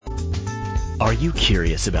Are you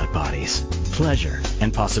curious about bodies, pleasure,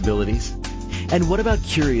 and possibilities? And what about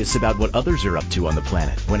curious about what others are up to on the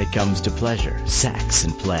planet when it comes to pleasure, sex,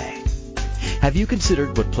 and play? Have you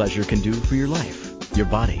considered what pleasure can do for your life, your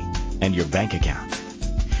body, and your bank account?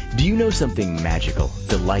 Do you know something magical,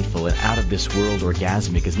 delightful, and out-of-this-world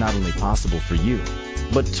orgasmic is not only possible for you,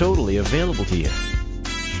 but totally available to you?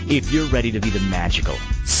 If you're ready to be the magical,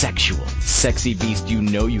 sexual, sexy beast you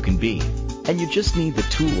know you can be, and you just need the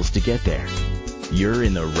tools to get there, you're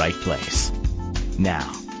in the right place.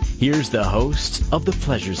 Now, here's the host of The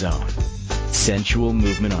Pleasure Zone, sensual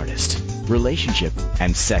movement artist, relationship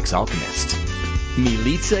and sex alchemist,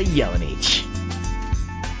 Milica Jelenic.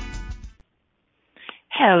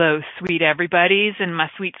 Hello, sweet everybody's and my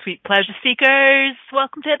sweet, sweet pleasure seekers.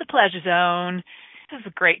 Welcome to The Pleasure Zone. This is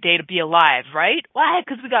a great day to be alive, right? Why?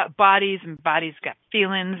 Because we got bodies and bodies got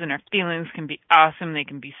feelings, and our feelings can be awesome. They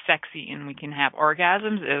can be sexy, and we can have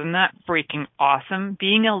orgasms. Isn't that freaking awesome?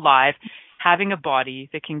 Being alive, having a body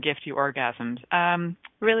that can gift you orgasms.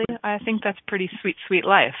 Really, I think that's pretty sweet, sweet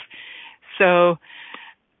life. So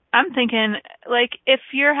I'm thinking, like, if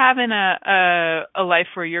you're having a life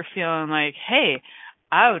where you're feeling like, hey,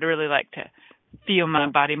 I would really like to feel my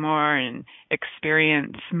body more and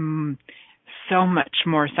experience so much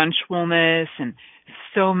more sensualness and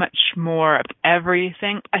so much more of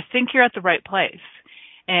everything, I think you're at the right place.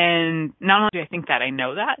 And not only do I think that, I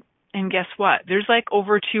know that. And guess what? There's like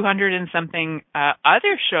over 200 and something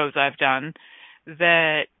other shows I've done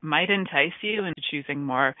that might entice you into choosing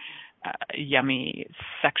more yummy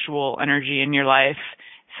sexual energy in your life.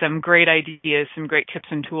 Some great ideas, some great tips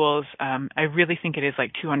and tools. I really think it is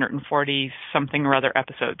like 240 something or other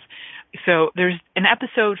episodes. So there's an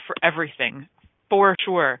episode for everything, for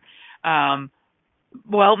sure.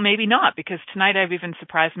 Well, maybe not, because tonight I've even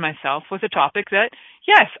surprised myself with a topic that,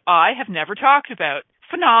 yes, I have never talked about.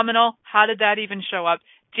 Phenomenal. How did that even show up?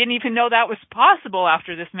 Didn't even know that was possible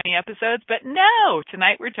after this many episodes, but no,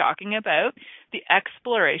 tonight we're talking about the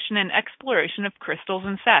exploration of crystals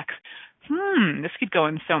and sex. This could go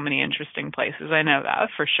in so many interesting places. I know that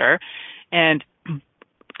for sure. And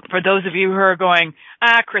for those of you who are going,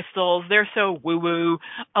 crystals, they're so woo-woo,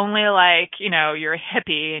 only like, you're a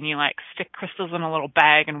hippie and you like stick crystals in a little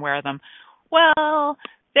bag and wear them. Well,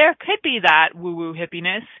 there could be that woo-woo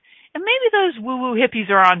hippiness, and maybe those woo-woo hippies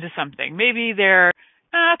are onto something. Maybe they're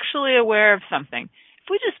actually aware of something. If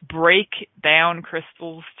we just break down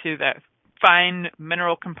crystals to the fine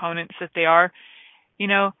mineral components that they are, you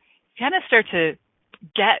kind of start to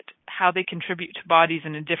get how they contribute to bodies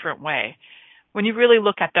in a different way when you really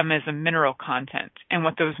look at them as a mineral content and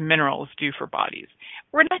what those minerals do for bodies.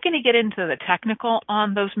 We're not going to get into the technical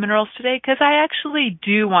on those minerals today because I actually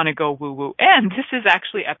do want to go woo-woo. And this is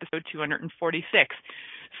actually episode 246.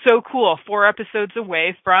 So cool. 4 episodes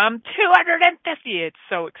away from 250. It's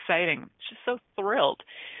so exciting. It's just so thrilled.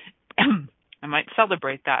 I might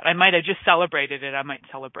celebrate that. I might have just celebrated it. I might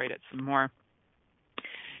celebrate it some more.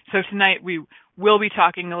 So tonight we will be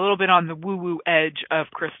talking a little bit on the woo-woo edge of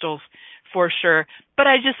crystals for sure. But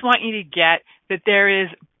I just want you to get that there is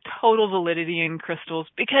total validity in crystals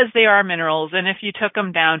because they are minerals. And if you took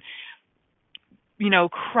them down,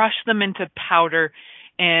 crush them into powder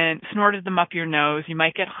and snorted them up your nose, you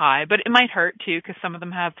might get high, but it might hurt too because some of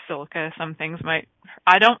them have silica. Some things might.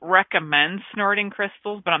 I don't recommend snorting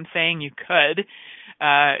crystals, but I'm saying you could.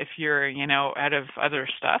 If you're, out of other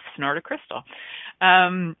stuff, snort a crystal.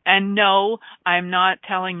 And no, I'm not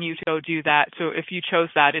telling you to go do that. So if you chose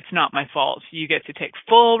that, it's not my fault. You get to take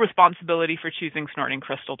full responsibility for choosing snorting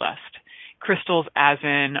crystal dust. Crystals as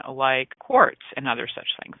in like quartz and other such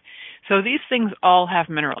things. So these things all have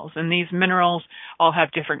minerals, and these minerals all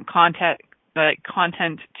have different content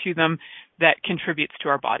to them that contributes to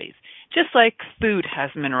our bodies. Just like food has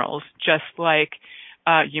minerals, just like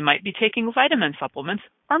you might be taking vitamin supplements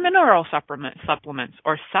or mineral supplements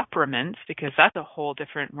or supplements, because that's a whole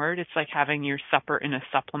different word. It's like having your supper in a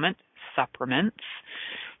supplement. Supplements.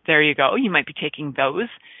 There you go. You might be taking those.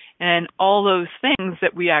 And all those things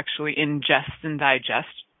that we actually ingest and digest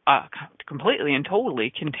completely and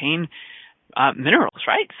totally contain minerals,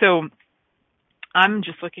 right? So I'm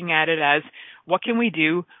just looking at it as what can we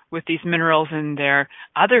do with these minerals and their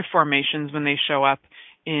other formations when they show up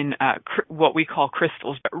in what we call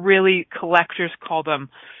crystals, but really collectors call them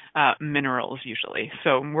minerals usually.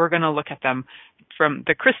 So we're going to look at them from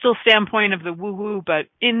the crystal standpoint of the woo-woo, but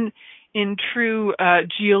in true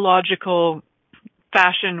geological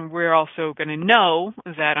fashion, we're also going to know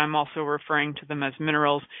that I'm also referring to them as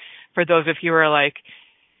minerals. For those of you who are like,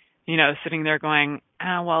 sitting there going,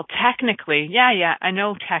 well, technically, yeah, I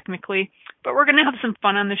know technically, but we're going to have some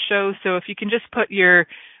fun on the show. So if you can just put your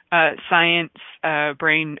science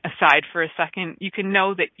brain aside for a second, you can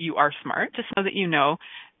know that you are smart. Just know that you know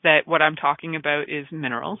that what I'm talking about is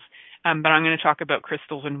minerals. But I'm going to talk about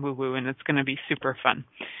crystals and woo-woo, and it's going to be super fun.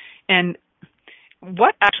 And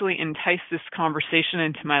what actually enticed this conversation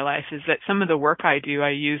into my life is that some of the work I do, I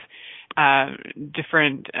use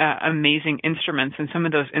different amazing instruments, and some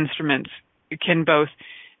of those instruments can both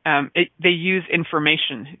they use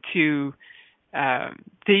information to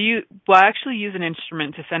actually use an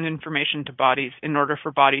instrument to send information to bodies in order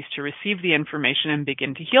for bodies to receive the information and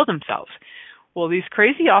begin to heal themselves. Well, these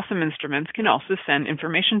crazy awesome instruments can also send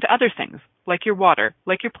information to other things, like your water,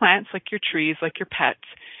 like your plants, like your trees, like your pets.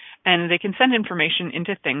 And they can send information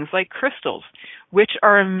into things like crystals, which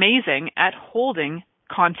are amazing at holding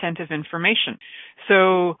content of information.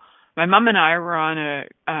 So my mom and I were on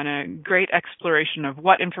a great exploration of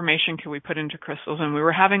what information can we put into crystals, and we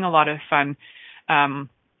were having a lot of fun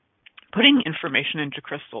putting information into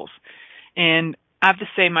crystals. And I have to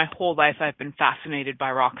say, my whole life I've been fascinated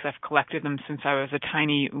by rocks. I've collected them since I was a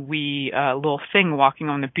tiny wee little thing walking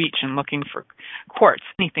on the beach and looking for quartz.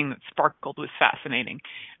 Anything that sparkled was fascinating.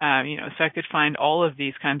 So I could find all of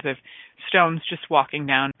these kinds of stones just walking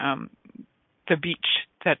down the beach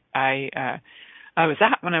that I was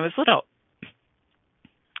at when I was little.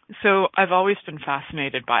 So I've always been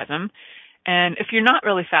fascinated by them. And if you're not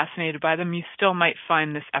really fascinated by them, you still might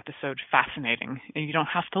find this episode fascinating. And you don't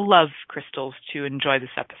have to love crystals to enjoy this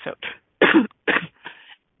episode.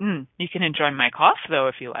 You can enjoy my cough, though,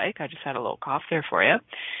 if you like. I just had a little cough there for you.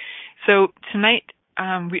 So tonight,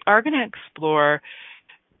 we are going to explore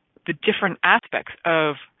the different aspects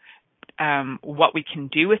of what we can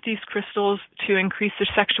do with these crystals to increase their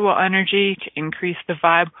sexual energy, to increase the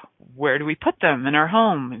vibe. Where do we put them in our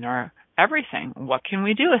home, in our everything? What can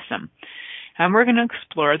we do with them? And we're going to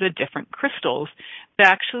explore the different crystals that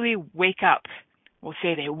actually wake up. We'll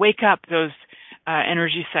say they wake up those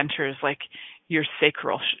energy centers like your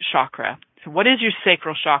sacral chakra. So what is your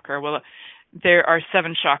sacral chakra? Well, there are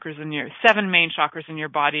seven main chakras in your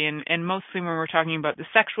body. And mostly when we're talking about the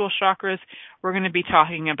sexual chakras, we're going to be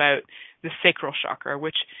talking about the sacral chakra,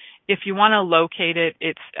 which if you want to locate it,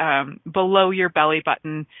 it's below your belly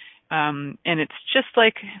button. And it's just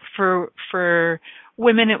like for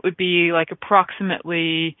women, it would be like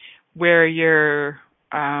approximately where your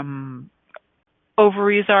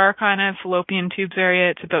ovaries are, kind of fallopian tubes area.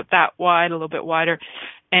 It's about that wide, a little bit wider.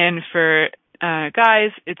 And for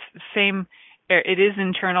guys, it's the same. It is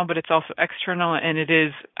internal, but it's also external, and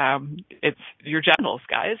it's your genitals,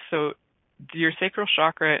 guys. So your sacral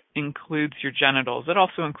chakra includes your genitals. It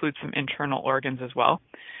also includes some internal organs as well.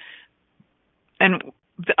 And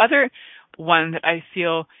the other one that I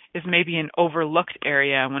feel is maybe an overlooked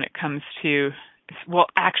area when it comes to, well,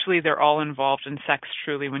 actually they're all involved in sex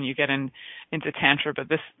truly when you get into Tantra, but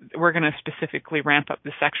we're going to specifically ramp up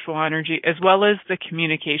the sexual energy as well as the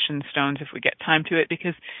communication stones if we get time to it,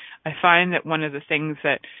 because I find that one of the things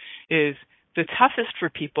that is the toughest for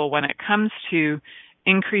people when it comes to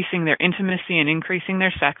increasing their intimacy and increasing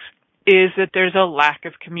their sex is that there's a lack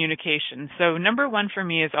of communication. So number one for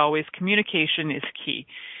me is always communication is key.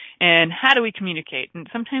 And how do we communicate? And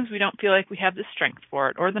sometimes we don't feel like we have the strength for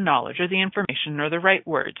it or the knowledge or the information or the right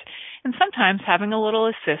words. And sometimes having a little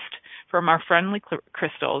assist from our friendly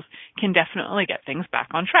crystals can definitely get things back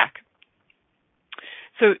on track.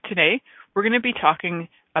 So today we're going to be talking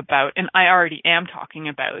about, and I already am talking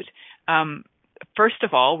about, first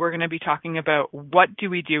of all, we're going to be talking about what do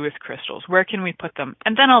we do with crystals? Where can we put them?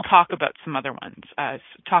 And then I'll talk about some other ones,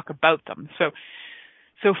 talk about them. So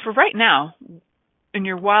for right now, in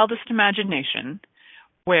your wildest imagination,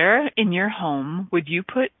 where in your home would you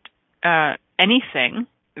put anything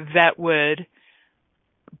that would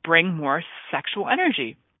bring more sexual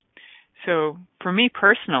energy? So for me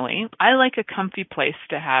personally, I like a comfy place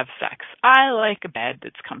to have sex. I like a bed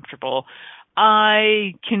that's comfortable.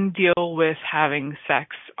 I can deal with having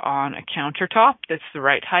sex on a countertop that's the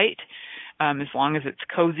right height, as long as it's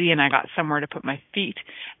cozy and I got somewhere to put my feet.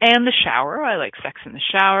 And the shower, I like sex in the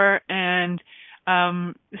shower. And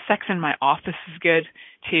sex in my office is good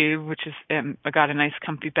too, which is I got a nice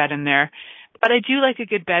comfy bed in there. But I do like a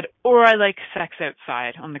good bed, or I like sex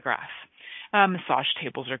outside on the grass. Massage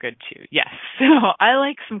tables are good too. Yes. So I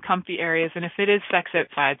like some comfy areas, and if it is sex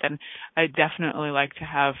outside, then I definitely like to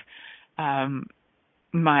have some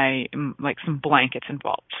blankets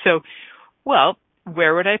involved. So, well,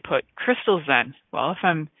 where would I put crystals then? Well, if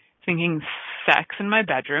I'm thinking sex in my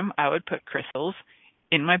bedroom, I would put crystals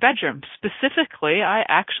in my bedroom. Specifically, I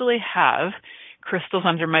actually have crystals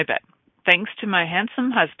under my bed, thanks to my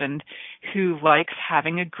handsome husband who likes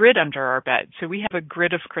having a grid under our bed. So we have a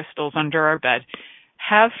grid of crystals under our bed.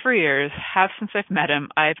 have for years, have since I've met him.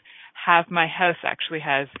 My house actually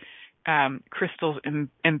has crystals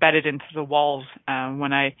embedded into the walls.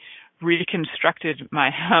 When I reconstructed my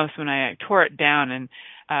house, when I tore it down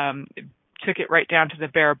and took it right down to the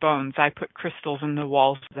bare bones, I put crystals in the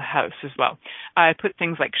walls of the house as well. I put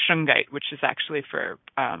things like shungite, which is actually for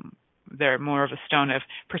they're more of a stone of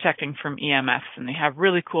protecting from EMFs, and they have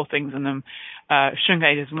really cool things in them.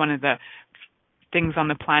 Shungite is one of the things on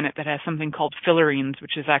the planet that has something called fullerenes,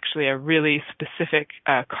 which is actually a really specific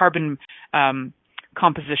carbon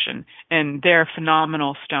composition, and they're a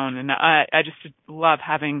phenomenal stone. And I just love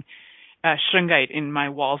having shungite in my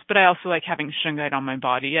walls, but I also like having shungite on my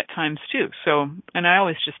body at times too. So, and I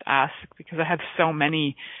always just ask because I have so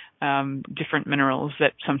many different minerals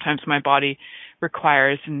that sometimes my body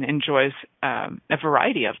requires and enjoys a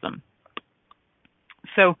variety of them.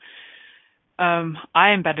 So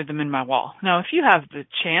I embedded them in my wall. Now, if you have the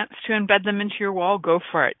chance to embed them into your wall, go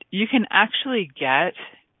for it. You can actually get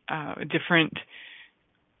different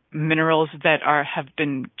minerals that have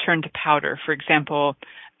been turned to powder. For example,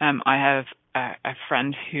 I have a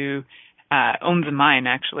friend who owns a mine,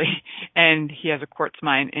 actually, and he has a quartz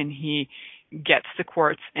mine, and he gets the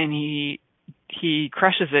quartz and he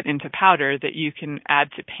crushes it into powder that you can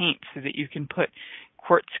add to paint, so that you can put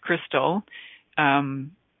quartz crystal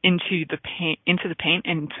into the paint,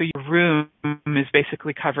 and so your room is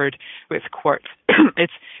basically covered with quartz.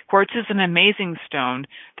 Quartz is an amazing stone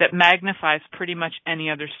that magnifies pretty much any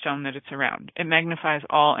other stone that it's around. It magnifies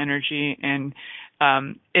all energy, and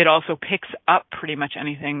it also picks up pretty much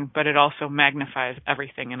anything, but it also magnifies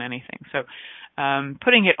everything and anything. So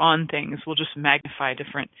putting it on things will just magnify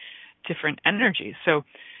different energies. So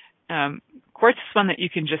quartz is one that you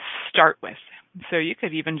can just start with. So you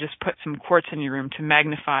could even just put some quartz in your room to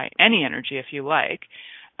magnify any energy if you like.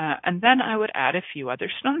 And then I would add a few other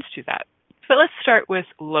stones to that. But let's start with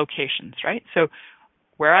locations, right? So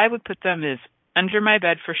where I would put them is under my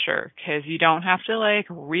bed for sure, because you don't have to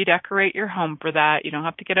redecorate your home for that. You don't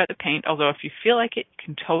have to get out the paint, although if you feel like it, you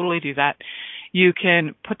can totally do that. You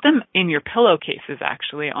can put them in your pillowcases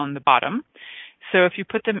actually on the bottom. So if you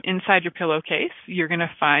put them inside your pillowcase, you're going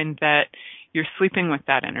to find that you're sleeping with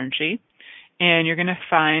that energy. And you're going to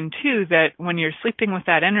find, too, that when you're sleeping with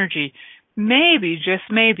that energy, maybe, just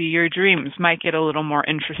maybe, your dreams might get a little more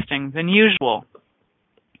interesting than usual.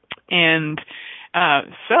 And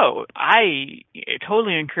so I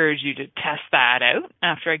totally encourage you to test that out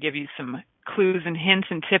after I give you some clues and hints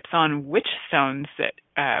and tips on which stones that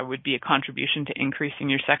would be a contribution to increasing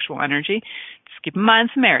your sexual energy. Just keep in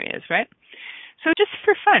mind some areas, right? So just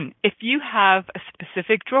for fun, if you have a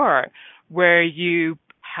specific drawer where you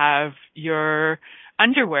have your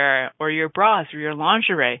underwear or your bras or your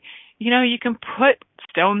lingerie, you can put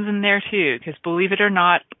stones in there too, because believe it or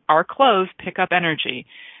not, our clothes pick up energy.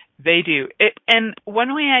 They do. And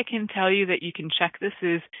one way I can tell you that you can check this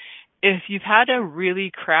is if you've had a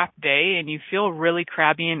really crap day and you feel really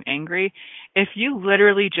crabby and angry, if you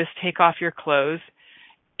literally just take off your clothes,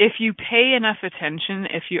 if you pay enough attention,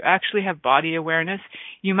 if you actually have body awareness,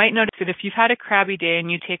 you might notice that if you've had a crabby day and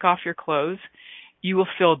you take off your clothes, you will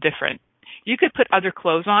feel different. You could put other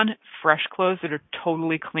clothes on, fresh clothes that are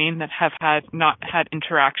totally clean, that have not had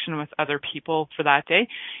interaction with other people for that day.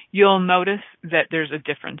 You'll notice that there's a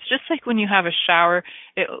difference. Just like when you have a shower,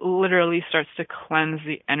 it literally starts to cleanse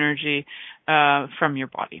the energy from your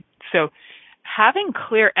body. So having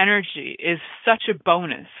clear energy is such a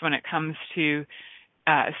bonus when it comes to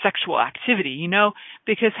sexual activity,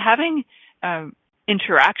 because having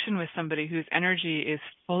interaction with somebody whose energy is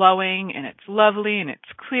flowing and it's lovely and it's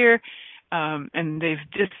clear, and they've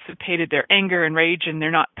dissipated their anger and rage, and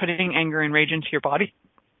they're not putting anger and rage into your body.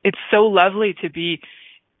 It's so lovely to be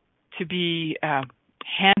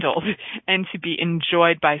handled and to be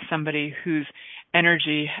enjoyed by somebody whose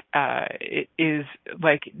energy is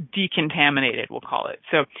like decontaminated, we'll call it.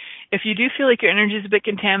 So if you do feel like your energy is a bit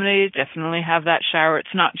contaminated, definitely have that shower.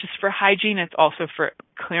 It's not just for hygiene, it's also for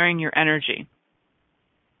clearing your energy.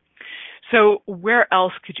 So where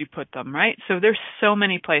else could you put them, right? So there's so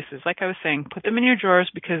many places. Like I was saying, put them in your drawers,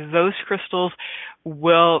 because those crystals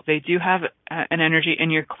they do have an energy, and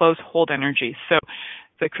your clothes hold energy. So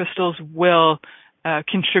the crystals will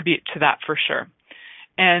contribute to that for sure.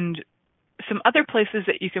 And some other places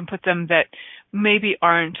that you can put them that maybe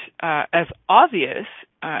aren't as obvious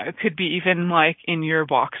could be even like in your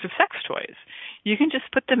box of sex toys. You can just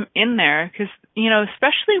put them in there because,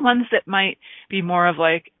 especially ones that might be more of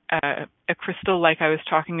like a crystal, like I was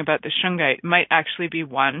talking about, the shungite, might actually be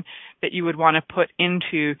one that you would want to put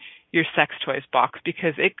into your sex toys box,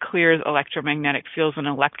 because it clears electromagnetic fields and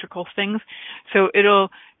electrical things. So it'll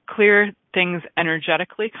clear things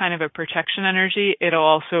energetically, kind of a protection energy. It'll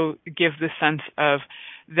also give the sense of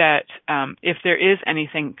that if there is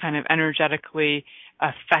anything kind of energetically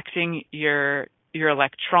affecting your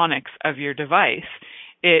electronics of your device,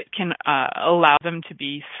 it can allow them to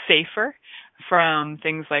be safer from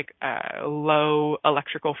things like low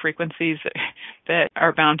electrical frequencies that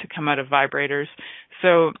are bound to come out of vibrators.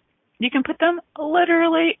 So you can put them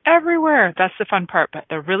literally everywhere. That's the fun part. But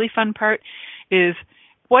the really fun part is,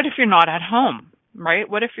 what if you're not at home, right?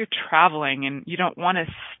 What if you're traveling and you don't want to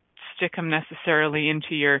stick them necessarily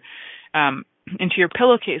into your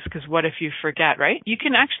pillowcase, because what if you forget, right? You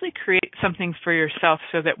can actually create something for yourself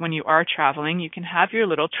so that when you are traveling, you can have your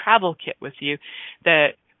little travel kit with you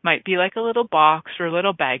that might be like a little box or a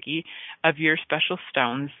little baggie of your special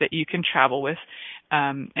stones that you can travel with,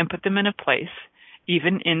 and put them in a place,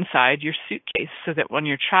 even inside your suitcase, so that when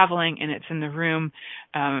you're traveling and it's in the room,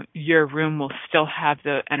 your room will still have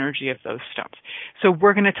the energy of those stones. So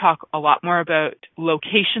we're going to talk a lot more about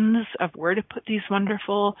locations of where to put these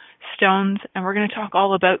wonderful stones, and we're going to talk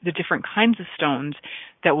all about the different kinds of stones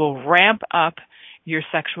that will ramp up your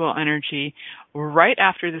sexual energy right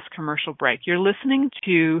after this commercial break. You're listening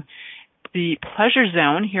to the Pleasure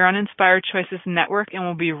Zone here on Inspired Choices Network, and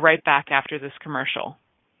we'll be right back after this commercial.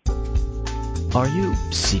 Are you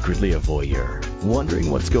secretly a voyeur,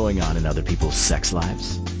 wondering what's going on in other people's sex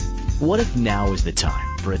lives? What if now is the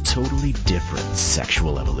time for a totally different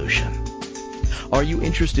sexual evolution? Are you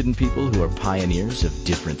interested in people who are pioneers of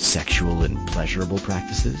different sexual and pleasurable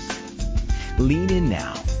practices? Lean in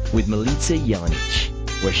now with Milica Jelenic,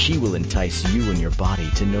 where she will entice you and your body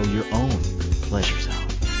to know your own pleasure zone.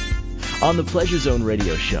 On the Pleasure Zone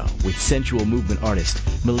radio show with sensual movement artist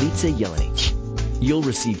Milica Jelenic, you'll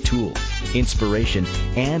receive tools, inspiration,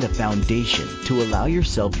 and a foundation to allow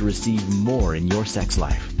yourself to receive more in your sex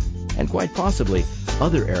life, and quite possibly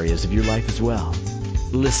other areas of your life as well.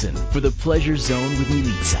 Listen for the Pleasure Zone with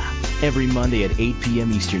Milica every Monday at 8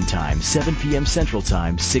 p.m. Eastern Time, 7 p.m. Central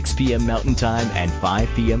Time, 6 p.m. Mountain Time, and 5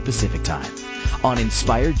 p.m. Pacific Time on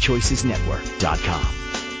InspiredChoicesNetwork.com.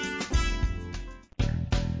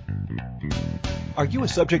 Are you a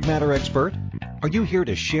subject matter expert? Are you here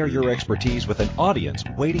to share your expertise with an audience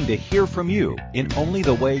waiting to hear from you in only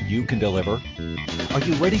the way you can deliver? Are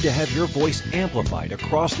you ready to have your voice amplified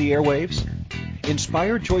across the airwaves?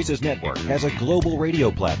 Inspired Choices Network has a global radio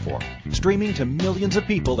platform streaming to millions of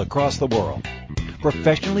people across the world.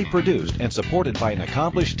 Professionally produced and supported by an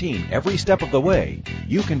accomplished team every step of the way,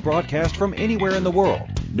 you can broadcast from anywhere in the world,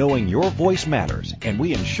 knowing your voice matters, and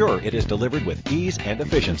we ensure it is delivered with ease and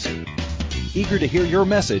efficiency. Eager to hear your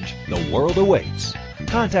message, the world awaits.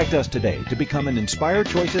 Contact us today to become an Inspired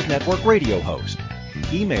Choices Network radio host.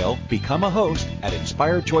 Email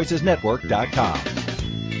becomeahost@inspiredchoicesnetwork.com.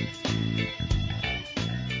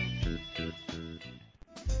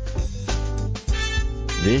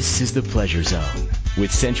 This is the Pleasure Zone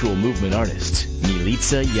with sensual movement artist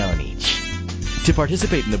Milica Jelenic. To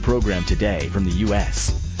participate in the program today from the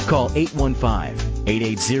U.S., call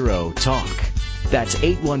 815-880-TALK. That's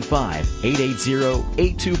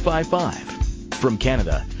 815-880-8255. From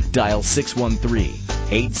Canada, dial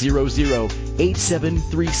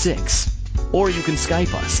 613-800-8736. Or you can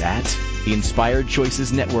Skype us at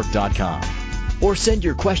InspiredChoicesNetwork.com. Or send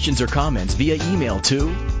your questions or comments via email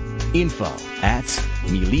to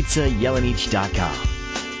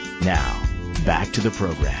info@MilicaJelenic.com. Now, back to the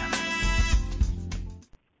program.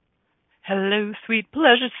 Hello, sweet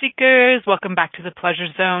pleasure seekers. Welcome back to the Pleasure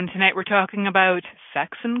Zone. Tonight we're talking about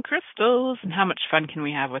sex and crystals and how much fun can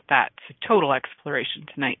we have with that. It's a total exploration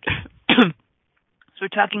tonight. So we're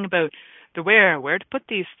talking about the where to put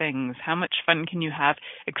these things. How much fun can you have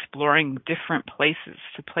exploring different places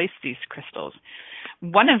to place these crystals?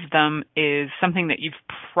 One of them is something that you've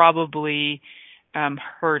probably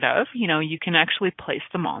heard of. You know, you can actually place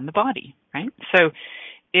them on the body, right? So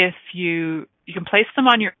if you can place them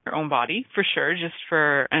on your own body, for sure, just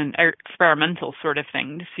for an experimental sort of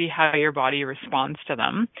thing to see how your body responds to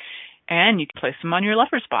them. And you can place them on your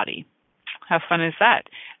lover's body. How fun is that?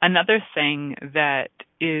 Another thing that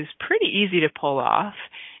is pretty easy to pull off,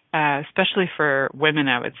 especially for women,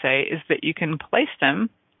 I would say, is that you can place them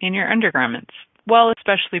in your undergarments. Well,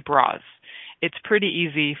 especially bras. It's pretty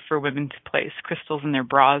easy for women to place crystals in their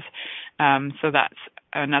bras. So that's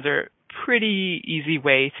another pretty easy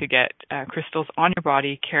way to get crystals on your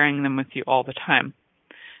body, carrying them with you all the time.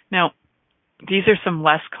 Now, these are some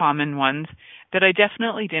less common ones that I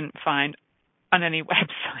definitely didn't find on any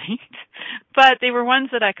website, but they were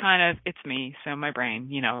ones that I it's me, so my brain,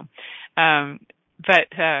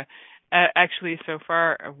 Actually, so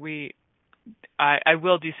far, I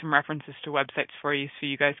will do some references to websites for you so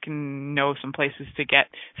you guys can know some places to get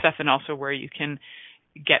stuff and also where you can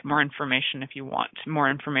get more information if you want more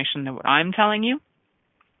information than what I'm telling you.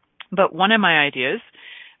 But one of my ideas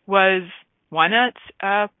was, why not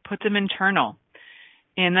put them internal?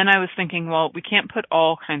 And then I was thinking, well, we can't put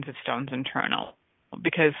all kinds of stones internal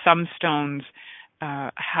because some stones,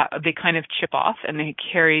 they kind of chip off and they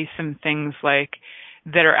carry some things like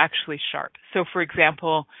that are actually sharp. So, for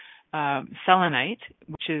example, selenite,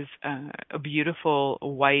 which is a beautiful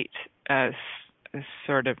white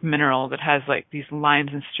sort of mineral that has like these lines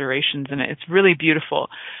and striations in it. It's really beautiful.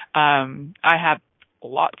 I have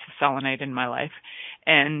lots of selenite in my life.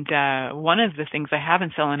 And one of the things I have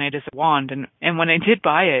in selenite is a wand. And when I did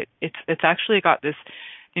buy it, it's actually got this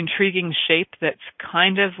intriguing shape that's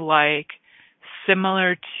kind of like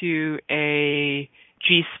similar to a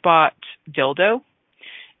G-spot dildo.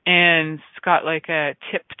 And it's got like a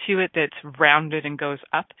tip to it that's rounded and goes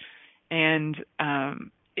up. And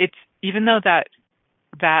it's, even though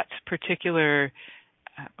that particular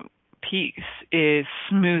piece is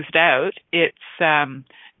smoothed out, it's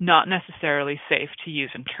not necessarily safe to use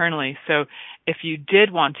internally. So if you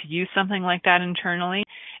did want to use something like that internally,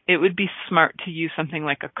 it would be smart to use something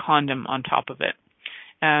like a condom on top of it.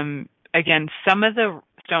 Again, some of the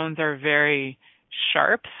stones are very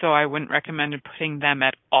sharp, so I wouldn't recommend putting them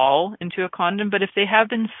at all into a condom. But if they have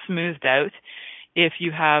been smoothed out, if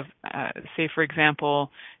you have, say, for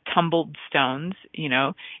example, tumbled stones,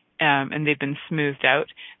 and they've been smoothed out,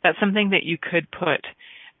 that's something that you could put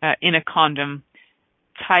in a condom.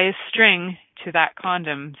 Tie a string to that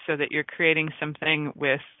condom so that you're creating something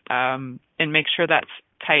with, and make sure that's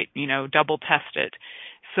tight, double test it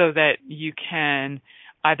so that you can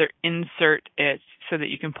either insert it so that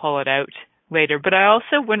you can pull it out later. But I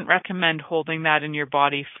also wouldn't recommend holding that in your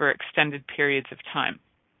body for extended periods of time.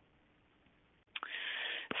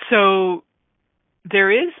 So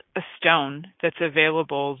there is a stone that's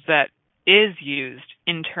available that is used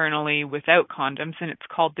internally without condoms, and it's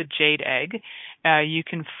called the jade egg. You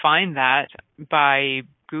can find that by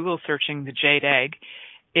Google searching the jade egg.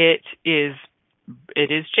 It is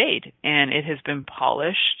jade, and it has been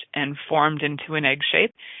polished and formed into an egg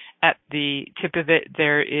shape. At the tip of it,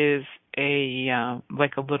 there is a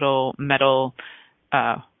like a little metal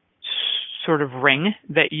sort of ring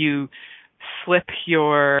that you slip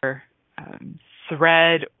your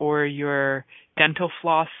thread or your dental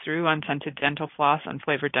floss through, unscented dental floss,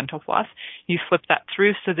 unflavored dental floss. You slip that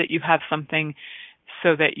through so that you have something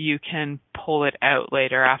so that you can pull it out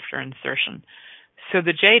later after insertion. So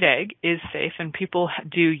the jade egg is safe, and people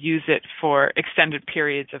do use it for extended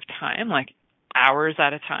periods of time, like hours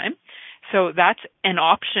at a time. So that's an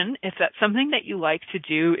option. If that's something that you like to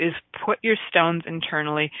do, is put your stones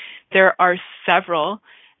internally. There are several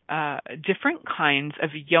different kinds of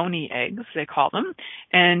yoni eggs, they call them,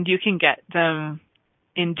 and you can get them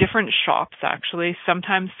in different shops, actually.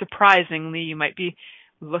 Sometimes, surprisingly, you might be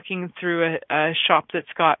looking through a shop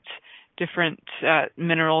that's got different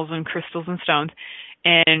minerals and crystals and stones,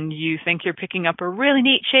 and you think you're picking up a really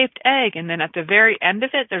neat shaped egg, and then at the very end of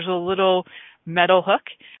it, there's a little metal hook.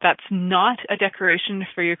 That's not a decoration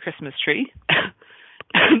for your Christmas tree.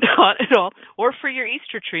 Not at all. Or for your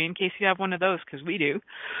Easter tree, in case you have one of those, because we do.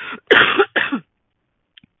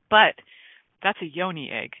 But that's a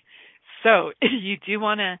yoni egg. So you do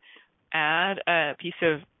want to add a piece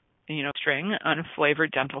of, string,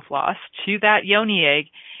 unflavored dental floss to that yoni egg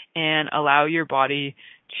and allow your body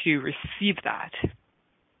to receive that.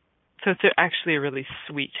 So it's actually a really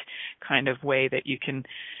sweet kind of way that you can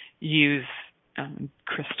use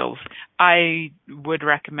crystals. I would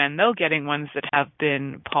recommend, though, getting ones that have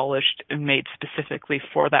been polished and made specifically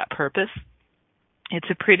for that purpose. It's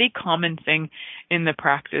a pretty common thing in the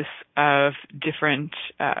practice of different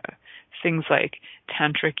things like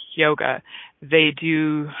tantric yoga. They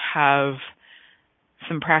do have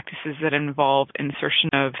some practices that involve insertion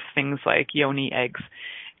of things like yoni eggs,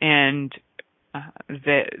 and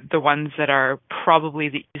the ones that are probably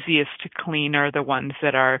the easiest to clean are the ones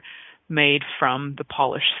that are made from the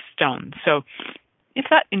polished stone. So if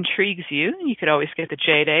that intrigues you, you could always get the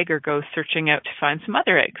jade egg or go searching out to find some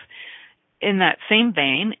other eggs. In that same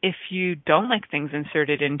vein, if you don't like things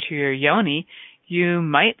inserted into your yoni, you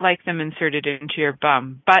might like them inserted into your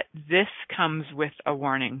bum. But this comes with a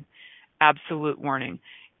warning, absolute warning.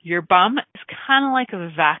 Your bum is kind of like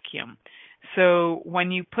a vacuum. So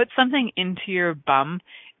when you put something into your bum,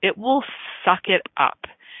 it will suck it up.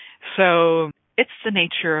 So it's the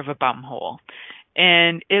nature of a bum hole.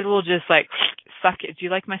 And it will just like suck it. Do you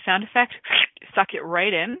like my sound effect? Suck it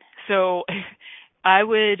right in. So I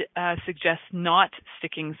would suggest not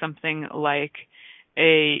sticking something like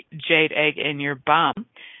a jade egg in your bum,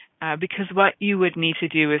 because what you would need to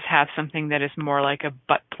do is have something that is more like a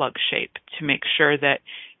butt plug shape to make sure that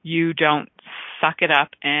you don't suck it up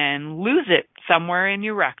and lose it somewhere in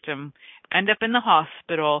your rectum, end up in the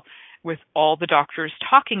hospital with all the doctors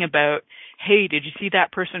talking about, hey, did you see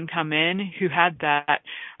that person come in who had that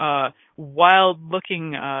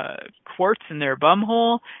wild-looking quartz in their bum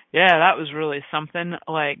hole? Yeah, that was really something.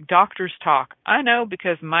 Like, doctors talk. I know,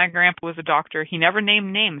 because my grandpa was a doctor. He never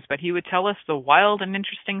named names, but he would tell us the wild and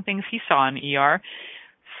interesting things he saw in ER.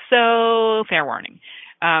 So, fair warning.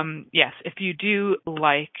 Yes, if you do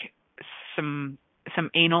like some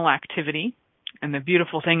anal activity, and the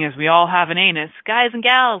beautiful thing is we all have an anus. Guys and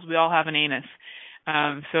gals, we all have an anus.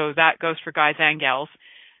 So that goes for guys and gals.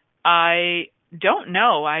 I don't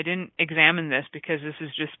know. I didn't examine this because this is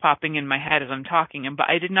just popping in my head as I'm talking, but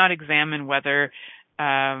I did not examine whether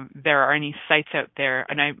there are any sites out there,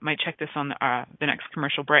 and I might check this on the next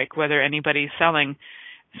commercial break, whether anybody's selling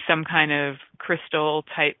some kind of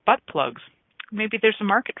crystal-type butt plugs. Maybe there's a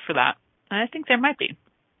market for that. And I think there might be.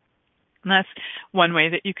 And that's one way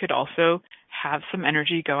that you could also have some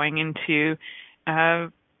energy going into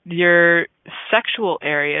your sexual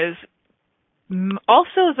areas.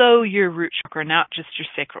 Also, though, your root chakra, not just your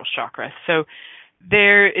sacral chakra. So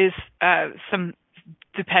there is some,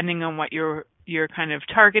 depending on what your kind of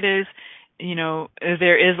target is,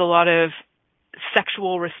 there is a lot of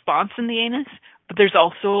sexual response in the anus, but there's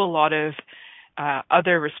also a lot of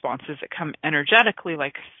other responses that come energetically,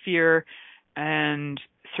 like fear and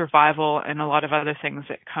survival, and a lot of other things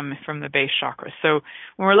that come from the base chakra. So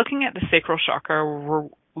when we're looking at the sacral chakra, we're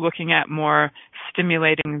looking at more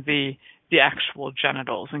stimulating the actual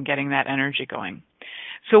genitals and getting that energy going.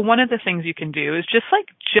 So one of the things you can do is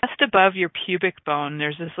just above your pubic bone,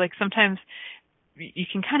 there's this, like, sometimes you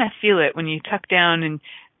can kind of feel it when you tuck down, and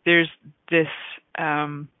there's this,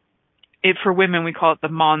 for women we call it the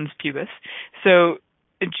mons pubis. So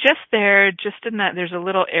just there, just in that, there's a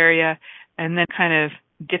little area, and then kind of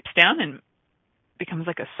dips down and becomes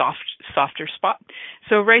like a softer spot.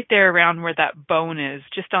 So right there around where that bone is,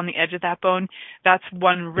 just on the edge of that bone, that's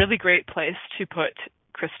one really great place to put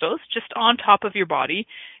crystals, just on top of your body,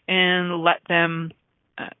 and let them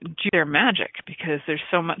do their magic, because there's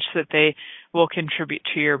so much that they will contribute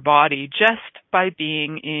to your body just by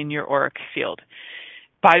being in your auric field.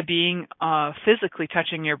 By being physically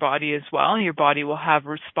touching your body as well, your body will have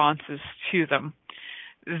responses to them.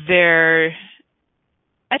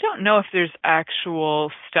 I don't know if there's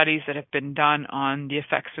actual studies that have been done on the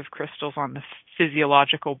effects of crystals on the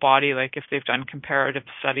physiological body, like if they've done comparative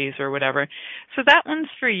studies or whatever. So that one's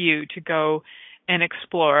for you to go and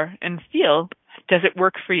explore and feel, does it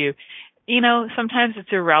work for you? Sometimes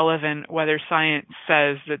it's irrelevant whether science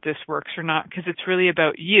says that this works or not, because it's really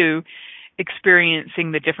about you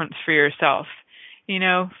experiencing the difference for yourself.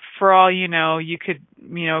 For all you could,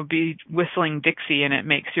 be whistling Dixie and it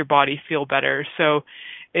makes your body feel better. So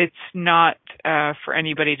it's not for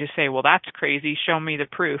anybody to say, well, that's crazy, show me the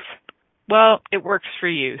proof. Well, it works for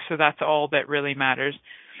you, so that's all that really matters.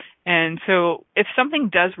 And so if something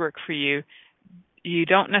does work for you, you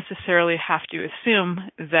don't necessarily have to assume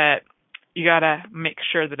that you got to make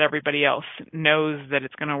sure that everybody else knows that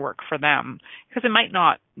it's going to work for them, because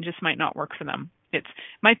it just might not work for them. It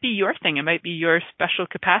might be your thing. It might be your special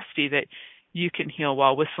capacity that you can heal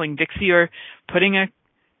while whistling Dixie or putting a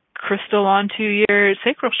crystal onto your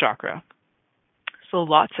sacral chakra. So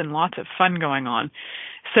lots and lots of fun going on.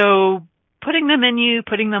 So putting them in you,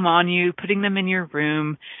 putting them on you, putting them in your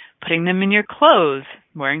room, putting them in your clothes,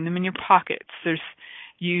 wearing them in your pockets. There's,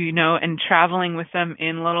 and traveling with them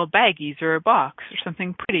in little baggies or a box or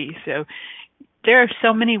something pretty. So there are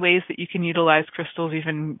so many ways that you can utilize crystals,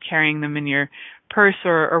 even carrying them in your purse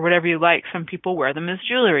or whatever you like. Some people wear them as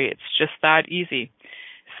jewelry. It's just that easy.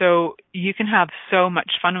 So you can have so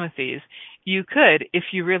much fun with these. You could, if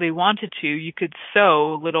you really wanted to, you could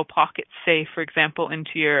sew little pockets, say, for example,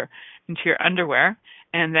 into your underwear,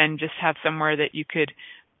 and then just have somewhere that you could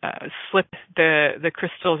slip the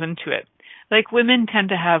crystals into it. Like, women tend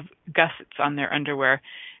to have gussets on their underwear,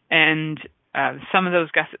 and some of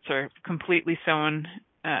those gussets are completely sewn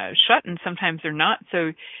shut, and sometimes they're not.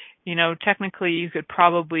 So, technically you could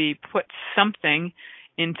probably put something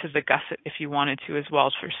into the gusset if you wanted to as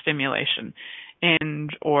well for stimulation,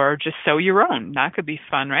 or just sew your own. That could be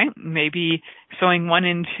fun, right? Maybe sewing one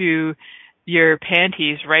into your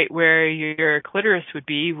panties, right where your clitoris would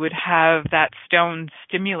be, would have that stone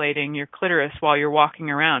stimulating your clitoris while you're walking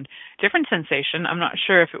around. Different sensation. I'm not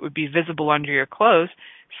sure if it would be visible under your clothes.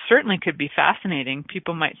 Certainly could be fascinating.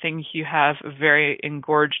 People might think you have a very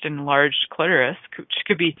engorged, enlarged clitoris, which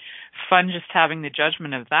could be fun just having the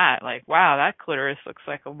judgment of that. Like, wow, that clitoris looks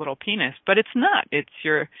like a little penis. But it's not. It's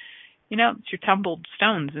your, it's your tumbled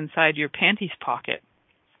stones inside your panties pocket.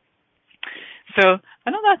 So I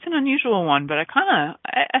know that's an unusual one, but I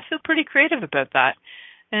feel pretty creative about that.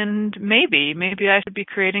 And maybe I should be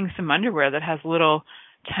creating some underwear that has little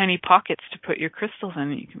tiny pockets to put your crystals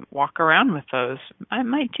in. You can walk around with those. I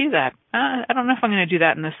might do that. I don't know if I'm going to do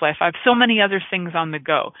that in this life. I have so many other things on the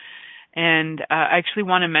go. And I actually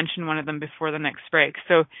want to mention one of them before the next break.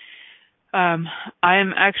 So I'm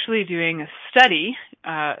actually doing a study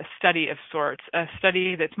of sorts, a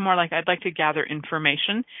study that's more like I'd like to gather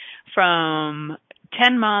information from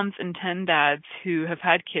 10 moms and 10 dads who have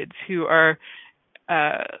had kids who are,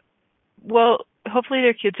 hopefully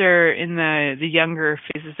their kids are in the younger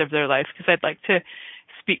phases of their life, because I'd like to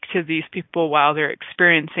speak to these people while they're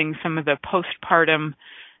experiencing some of the postpartum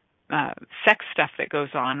sex stuff that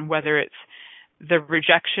goes on, whether it's the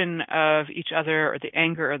rejection of each other or the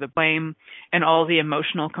anger or the blame and all the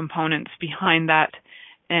emotional components behind that.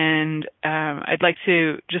 And I'd like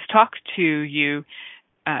to just talk to you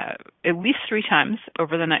at least 3 times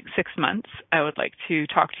over the next 6 months. I would like to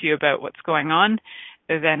talk to you about what's going on.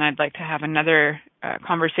 Then I'd like to have another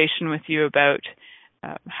conversation with you about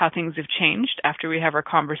how things have changed after we have our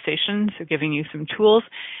conversation, so giving you some tools.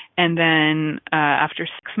 And then after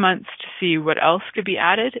 6 months to see what else could be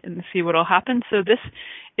added and see what will happen. So this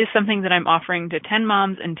is something that I'm offering to 10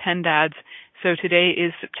 moms and 10 dads. So today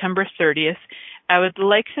is September 30th. I would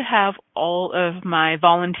like to have all of my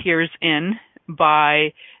volunteers in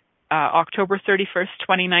by October 31st,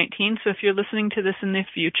 2019. So if you're listening to this in the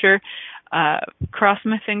future, cross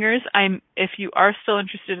my fingers. If you are still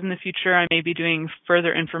interested in the future, I may be doing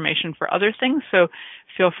further information for other things, so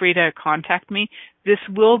feel free to contact me. This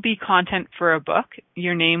will be content for a book.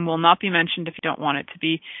 Your name will not be mentioned if you don't want it to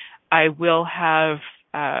be. I will have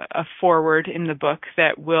a foreword in the book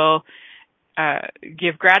that will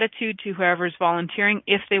give gratitude to whoever's volunteering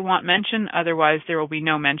if they want mention. Otherwise, there will be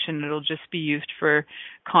no mention. It'll just be used for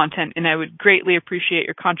content, and I would greatly appreciate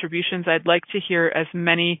your contributions. I'd like to hear as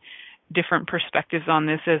many different perspectives on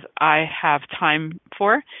this as I have time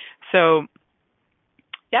for. So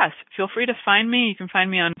yes, feel free to find me. You can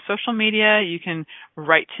find me on social media. You can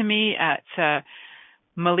write to me at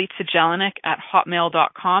Milica Jelenic at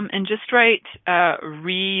hotmail.com and just write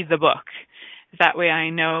read the book. That way I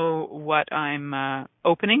know what I'm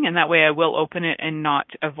opening, and that way I will open it and not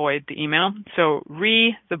avoid the email. So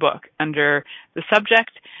read the book under the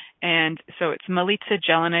subject. And so it's Milica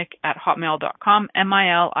Jelenic at hotmail.com,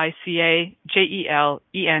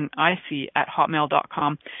 MILICAJELENIC at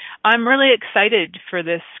hotmail.com. I'm really excited for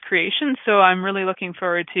this creation, so I'm really looking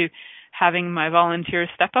forward to having my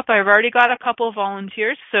volunteers step up. I've already got a couple of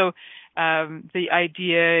volunteers, so the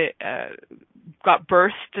idea got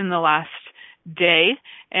birthed in the last day,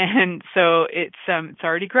 and so it's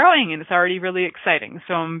already growing and it's already really exciting.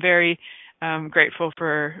 So I'm very grateful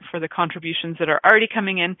for the contributions that are already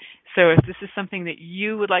coming in. So if this is something that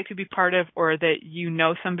you would like to be part of, or that you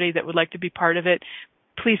know somebody that would like to be part of it,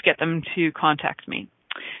 please get them to contact me.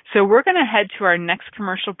 So we're going to head to our next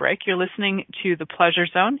commercial break. You're listening to The Pleasure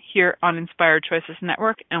Zone here on Inspired Choices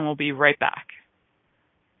Network, and we'll be right back.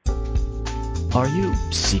 Are you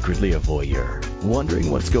secretly a voyeur, wondering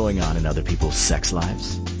what's going on in other people's sex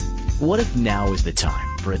lives? What if now is the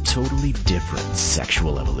time for a totally different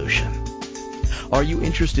sexual evolution? Are you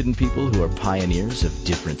interested in people who are pioneers of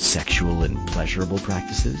different sexual and pleasurable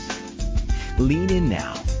practices? Lean in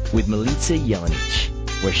now with Milica Jelenic,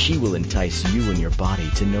 where she will entice you and your body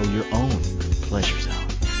to know your own pleasure zone.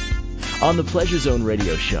 On the Pleasure Zone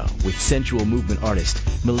radio show with sensual movement artist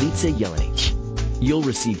Milica Jelenic, you'll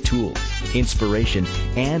receive tools, inspiration,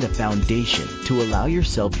 and a foundation to allow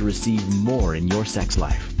yourself to receive more in your sex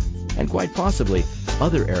life, and quite possibly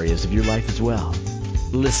other areas of your life as well.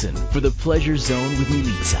 Listen for The Pleasure Zone with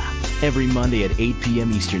Milica every Monday at 8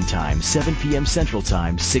 p.m. Eastern Time, 7 p.m. Central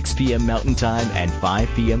Time, 6 p.m. Mountain Time, and 5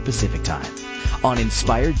 p.m. Pacific Time on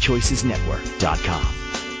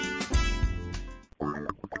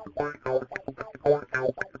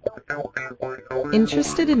InspiredChoicesNetwork.com.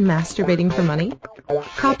 Interested in masturbating for money,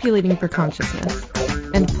 copulating for consciousness,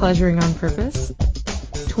 and pleasuring on purpose?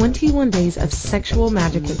 21 Days of Sexual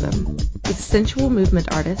Magicism with sensual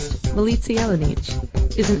movement artist Milica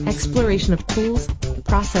Jelenic is an exploration of tools,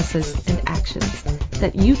 processes, and actions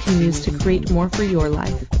that you can use to create more for your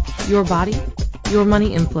life your body, your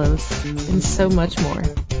money inflows, and so much more.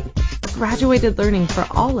 Graduated learning for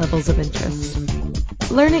all levels of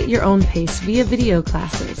interest. Learn at your own pace via video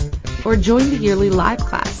classes or join the yearly live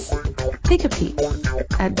class. Take a peek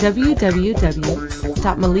at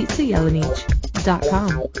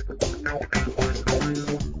www.militzajelenic.com.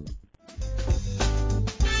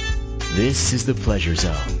 This is the Pleasure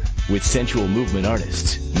Zone with sensual movement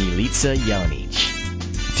artist Milica Jelenic.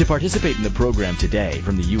 To participate in the program today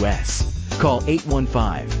from the U.S., call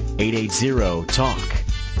 815-880-TALK.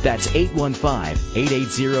 That's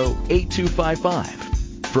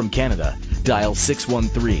 815-880-8255. From Canada, dial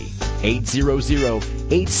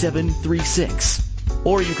 613-800-8736.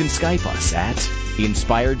 Or you can Skype us at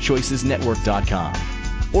InspiredChoicesNetwork.com.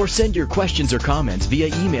 Or send your questions or comments via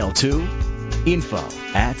email to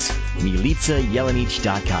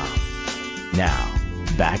info@militzajelenic.com. Now,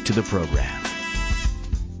 back to the program.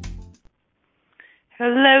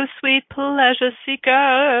 Hello, sweet pleasure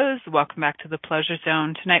seekers. Welcome back to the Pleasure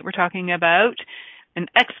Zone. Tonight we're talking about an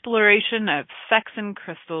exploration of sex and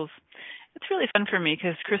crystals. It's really fun for me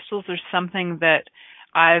because crystals are something that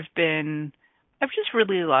I've just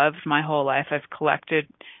really loved my whole life. I've collected.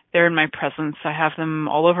 They're in my presence. I have them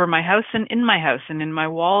all over my house and in my house and in my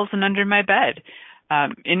walls and under my bed.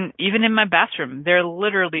 Even in my bathroom. They're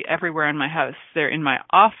literally everywhere in my house. They're in my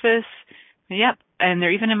office. Yep. And they're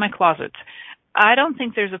even in my closets. I don't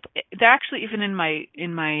think they're actually even in my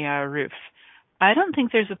roof. I don't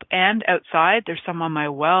think and outside there's some on my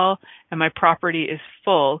well, and my property is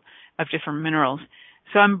full of different minerals.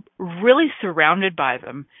 So I'm really surrounded by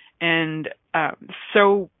them, and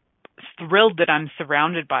so thrilled that I'm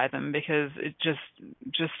surrounded by them because it just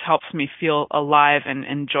helps me feel alive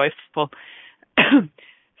and joyful.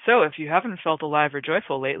 So if you haven't felt alive or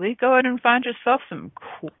joyful lately, go ahead and find yourself some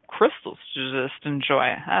crystals to just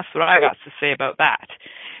enjoy. That's what I got to say about that.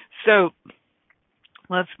 So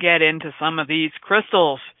let's get into some of these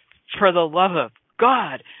crystals. For the love of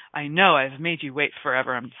God, I know I've made you wait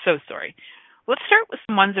forever. I'm so sorry. Let's start with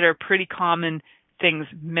some ones that are pretty common things,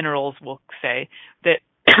 minerals, we'll say, that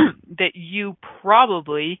that you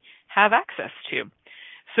probably have access to.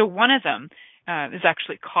 So one of them is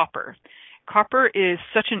actually copper. Copper is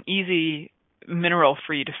such an easy mineral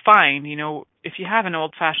for you to find. You know, if you have an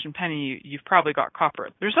old-fashioned penny, you've probably got copper.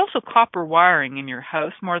 There's also copper wiring in your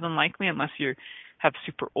house, more than likely, unless you have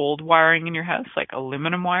super old wiring in your house, like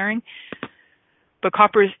aluminum wiring. But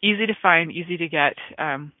copper is easy to find, easy to get.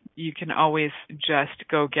 You can always just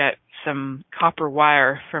go get some copper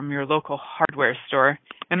wire from your local hardware store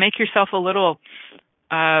and make yourself a little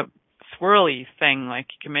swirly thing.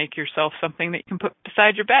 Like you can make yourself something that you can put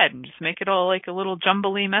beside your bed and just make it all like a little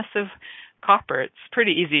jumbly mess of copper. It's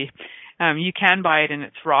pretty easy. You can buy it in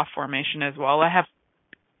its raw formation as well. I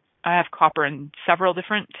have copper in several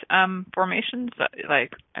different formations.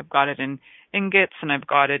 Like I've got it in ingots and I've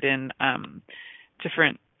got it in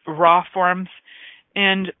different raw forms,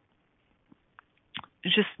 and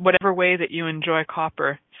just whatever way that you enjoy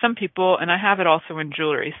copper. Some people, and I have it also in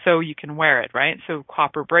jewelry, so you can wear it, right? So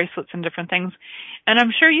copper bracelets and different things. And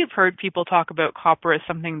I'm sure you've heard people talk about copper as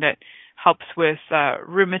something that helps with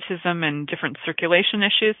rheumatism and different circulation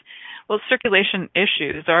issues. Well, circulation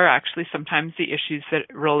issues are actually sometimes the issues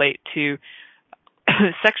that relate to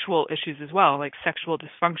sexual issues as well, like sexual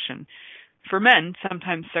dysfunction. For men,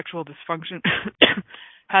 sometimes sexual dysfunction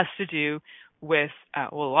has to do with,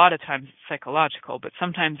 a lot of times it's psychological, but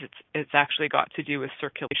sometimes it's actually got to do with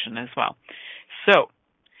circulation as well. So,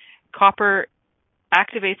 copper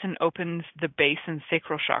activates and opens the base and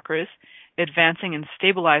sacral chakras, advancing and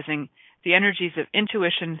stabilizing the energies of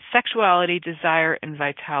intuition, sexuality, desire, and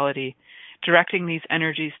vitality, directing these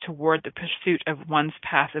energies toward the pursuit of one's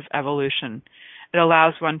path of evolution. It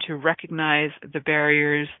allows one to recognize the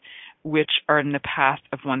barriers which are in the path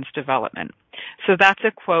of one's development. So that's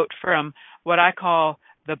a quote from what I call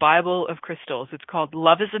the Bible of crystals. It's called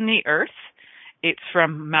Love is in the Earth. It's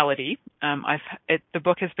from Melody. The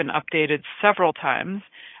book has been updated several times.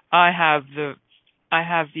 I have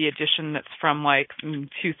the edition that's from like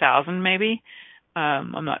 2000 maybe.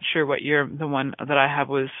 I'm not sure what year the one that I have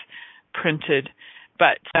was printed,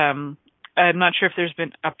 but I'm not sure if there's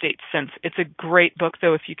been updates since. It's a great book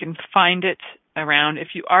though if you can find it around.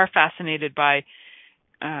 If you are fascinated by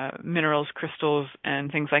minerals, crystals,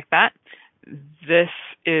 and things like that, this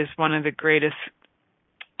is one of the greatest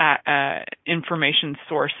information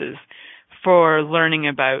sources for learning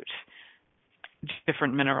about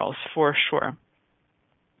different minerals, for sure.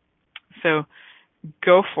 So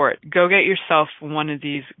go for it. Go get yourself one of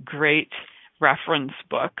these great reference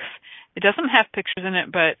books. It doesn't have pictures in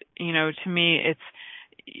it, but, you know, to me, it's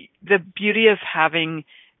the beauty of having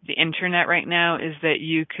the internet right now is that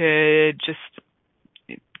you could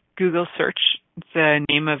just Google search the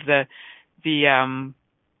name of the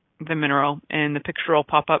mineral, and the picture will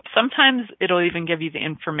pop up. Sometimes it'll even give you the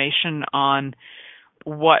information on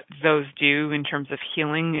what those do in terms of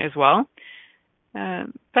healing as well.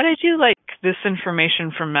 But I do like this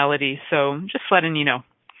information from Melody, so just letting you know.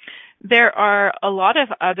 There are a lot of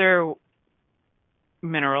other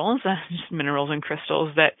minerals, just minerals and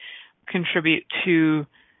crystals that contribute to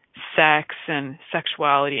sex and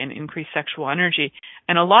sexuality and increased sexual energy.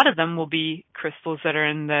 And a lot of them will be crystals that are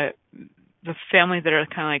in the family that are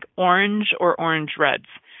kind of like orange or orange reds.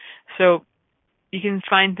 So you can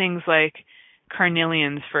find things like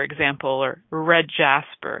carnelians, for example, or red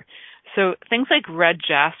jasper. So things like red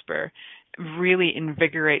jasper really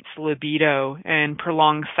invigorates libido and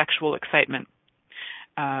prolongs sexual excitement.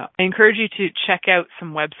 I encourage you to check out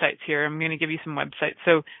some websites here. I'm going to give you some websites.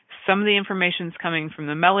 So some of the information is coming from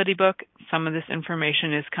the Melody book. Some of this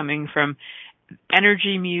information is coming from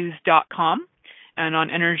energymuse.com. And on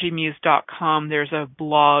energymuse.com, there's a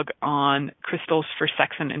blog on crystals for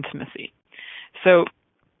sex and intimacy. So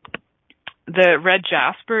the red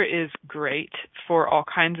jasper is great for all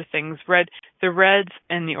kinds of things. The reds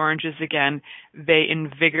and the oranges, again, they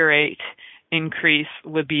invigorate, increase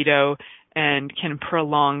libido, and can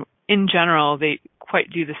prolong. In general, they quite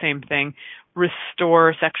do the same thing,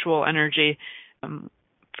 restore sexual energy.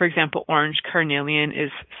 For example, orange carnelian is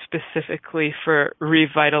specifically for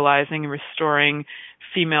revitalizing and restoring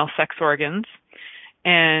female sex organs.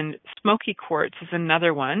 And smoky quartz is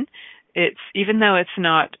another one. It's, even though it's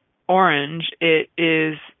not orange, it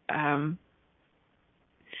is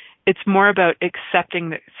it's more about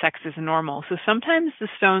accepting that sex is normal. So sometimes the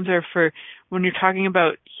stones are for, when you're talking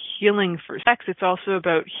about healing for sex, it's also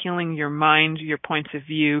about healing your mind, your points of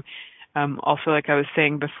view. Also, like I was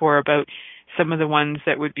saying before, about some of the ones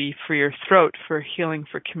that would be for your throat, for healing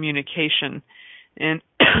for communication. And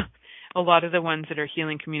a lot of the ones that are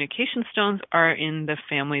healing communication stones are in the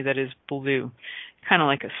family that is blue, kind of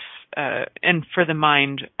like and for the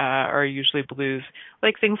mind are usually blues,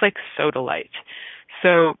 like things like sodalite.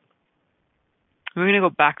 So we're going to go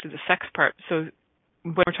back to the sex part. So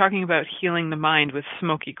when we're talking about healing the mind with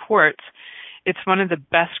smoky quartz, it's one of the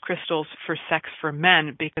best crystals for sex for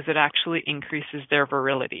men because it actually increases their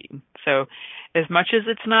virility. So as much as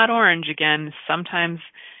it's not orange, again, sometimes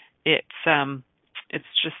it's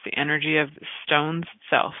just the energy of the stones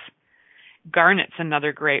itself. Garnet's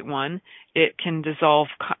another great one. It can dissolve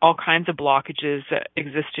all kinds of blockages that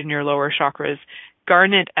exist in your lower chakras.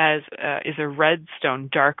 Garnet is a red stone,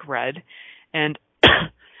 dark red, and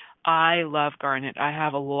I love garnet. I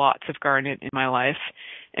have lots of garnet in my life,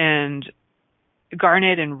 and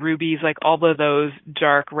garnet and rubies, like all of those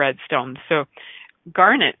dark red stones. So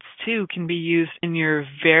garnets, too, can be used in your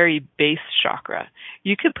very base chakra.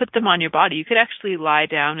 You could put them on your body. You could actually lie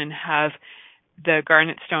down and have the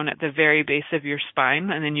garnet stone at the very base of your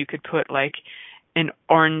spine, and then you could put like an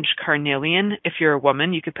orange carnelian. If you're a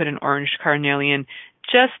woman, you could put an orange carnelian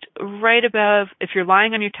just right above, if you're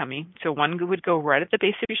lying on your tummy. So one would go right at the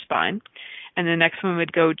base of your spine, and the next one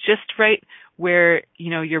would go just right where,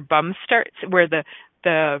 your bum starts, where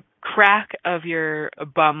the crack of your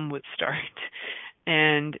bum would start,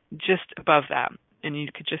 and just above that. And you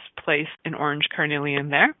could just place an orange carnelian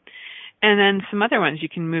there. And then some other ones you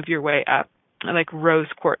can move your way up, like rose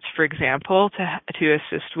quartz, for example, to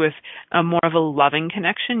assist with more of a loving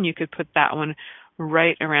connection. You could put that one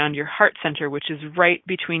right around your heart center, which is right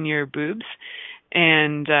between your boobs.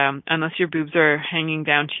 And unless your boobs are hanging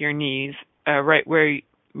down to your knees, right where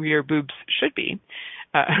your boobs should be.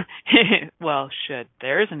 Well,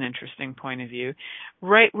 there's an interesting point of view.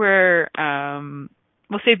 Right where,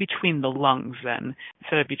 we'll say between the lungs then,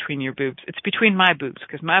 instead of between your boobs. It's between my boobs,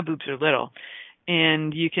 because my boobs are little.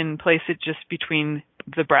 And you can place it just between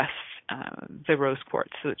the breasts, the rose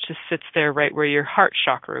quartz. So it just sits there right where your heart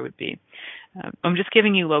chakra would be. I'm just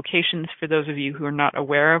giving you locations for those of you who are not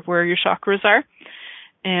aware of where your chakras are.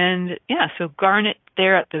 And yeah, so garnet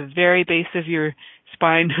there at the very base of your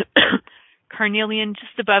spine, carnelian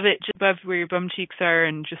just above it, just above where your bum cheeks are,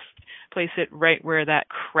 and just place it right where that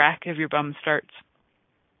crack of your bum starts.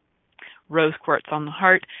 Rose quartz on the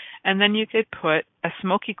heart. And then you could put a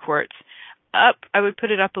smoky quartz up. I would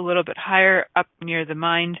put it up a little bit higher, up near the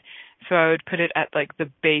mind. So I would put it at like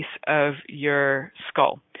the base of your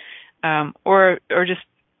skull, or just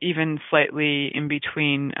even slightly in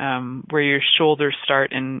between where your shoulders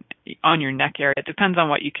start and on your neck area. It depends on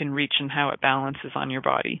what you can reach and how it balances on your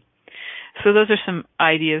body. So those are some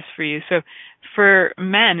ideas for you. So for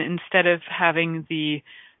men, instead of having the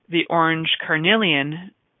orange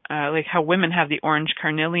carnelian, like how women have the orange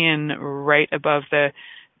carnelian right above the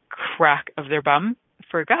crack of their bum.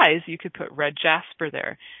 For guys, you could put red jasper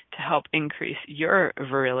there to help increase your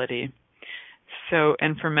virility. So,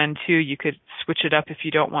 and for men too, you could switch it up if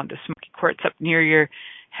you don't want the smoky quartz up near your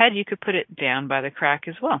head. You could put it down by the crack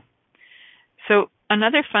as well. So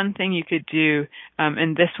another fun thing you could do,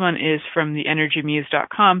 and this one is from the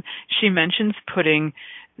energymuse.com, she mentions putting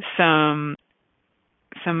some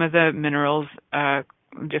of the minerals,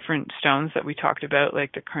 different stones that we talked about,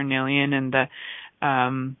 like the carnelian and the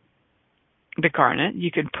garnet.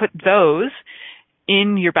 You could put those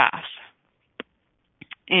in your bath.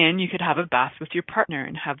 And you could have a bath with your partner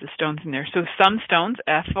and have the stones in there. So some stones,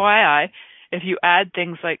 FYI, if you add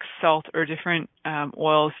things like salt or different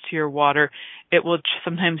oils to your water, it will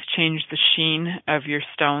sometimes change the sheen of your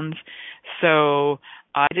stones. So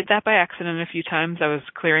I did that by accident a few times. I was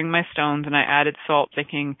clearing my stones and I added salt,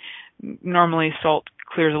 thinking normally salt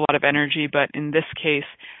clears a lot of energy, but in this case,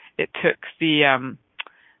 it took the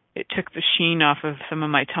sheen off of some of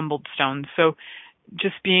my tumbled stones. So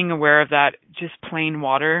just being aware of that, just plain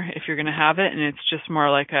water if you're going to have it, and it's just more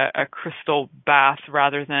like a crystal bath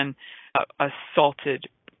rather than a salted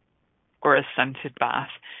or a scented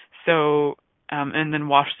bath. So, and then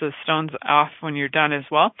wash those stones off when you're done as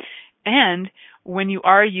well. And when you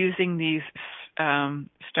are using these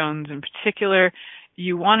stones in particular,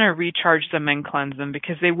 you want to recharge them and cleanse them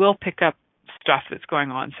because they will pick up stuff that's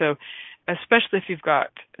going on. So especially if you've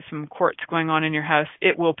got some quartz going on in your house,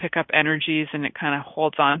 it will pick up energies and it kind of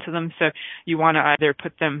holds on to them. So you want to either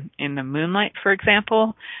put them in the moonlight, for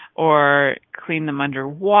example, or clean them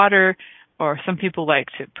underwater, or some people like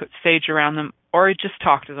to put sage around them, or just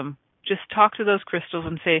talk to them. Just talk to those crystals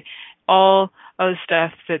and say, all of the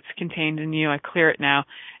stuff that's contained in you, I clear it now.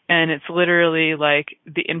 And it's literally like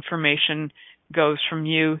the information goes from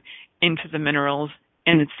you into the minerals,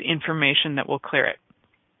 and it's the information that will clear it.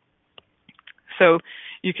 So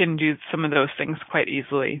you can do some of those things quite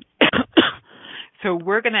easily. So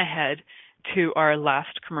we're going to head to our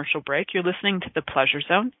last commercial break. You're listening to The Pleasure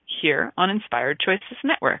Zone here on Inspired Choices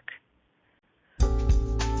Network.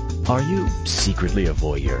 Are you secretly a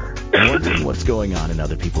voyeur, wondering what's going on in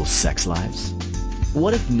other people's sex lives?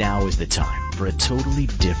 What if now is the time for a totally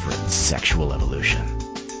different sexual evolution?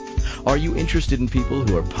 Are you interested in people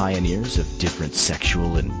who are pioneers of different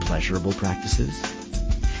sexual and pleasurable practices?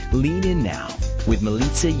 Lean in now with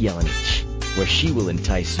Milica Jelenic, where she will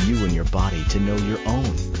entice you and your body to know your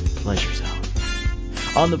own pleasure zone.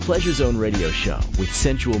 On the Pleasure Zone radio show with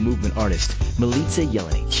sensual movement artist Milica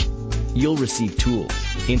Jelenic, you'll receive tools,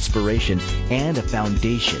 inspiration, and a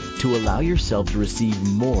foundation to allow yourself to receive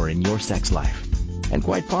more in your sex life, and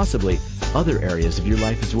quite possibly other areas of your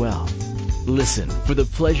life as well. Listen for the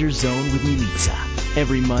Pleasure Zone with Milica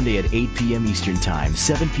every Monday at 8 p.m. Eastern Time,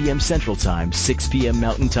 7 p.m. Central Time, 6 p.m.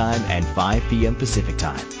 Mountain Time, and 5 p.m. Pacific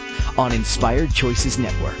Time on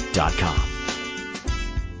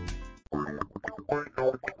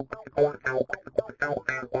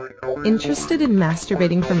InspiredChoicesNetwork.com. Interested in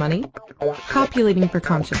masturbating for money, copulating for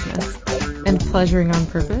consciousness, and pleasuring on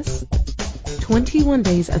purpose? 21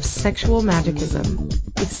 Days of Sexual Magicism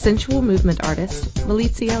with sensual movement artist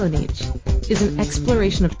Milica Jelenic is an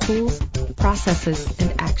exploration of tools, processes,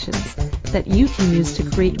 and actions that you can use to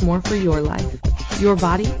create more for your life, your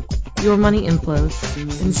body, your money inflows,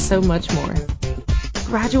 and so much more.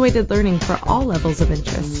 Graduated learning for all levels of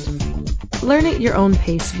interest. Learn at your own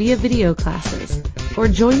pace via video classes or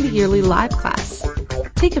join the yearly live class.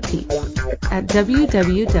 Take a peek at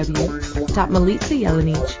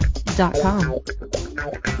www.milicajelenic.com.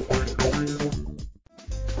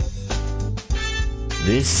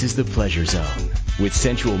 This is the Pleasure Zone with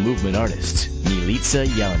sensual movement artist Milica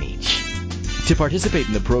Jelenic. To participate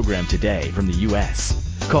in the program today from the U.S.,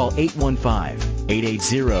 call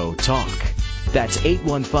 815-880-TALK. That's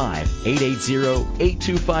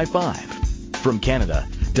 815-880-8255. From Canada,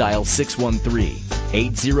 dial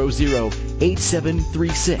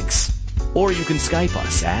 613-800-8736. Or you can Skype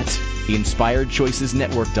us at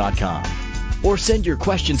InspiredChoicesNetwork.com. Or send your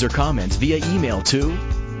questions or comments via email to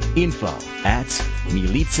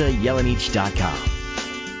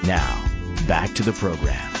info@milicajelenic.com. Now, back to the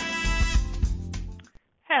program.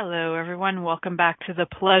 Hello, everyone. Welcome back to the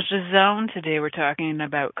Pleasure Zone. Today we're talking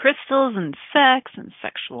about crystals and sex and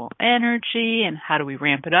sexual energy and how do we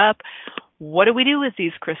ramp it up. What do we do with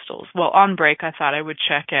these crystals? Well, on break, I thought I would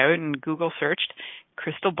check out and Google searched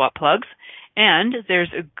crystal butt plugs. And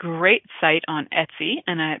there's a great site on Etsy.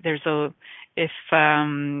 And if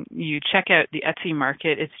you check out the Etsy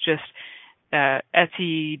market, it's just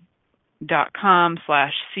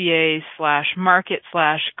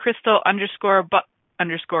Etsy.com/ca/market/crystal_butt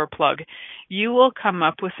 _plug, you will come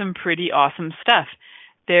up with some pretty awesome stuff.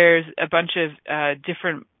 There's a bunch of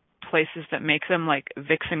different places that make them, like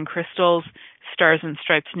Vixen Crystals, Stars and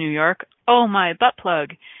Stripes New York. Oh, my butt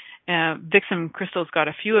plug. Vixen Crystals got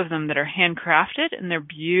a few of them that are handcrafted, and they're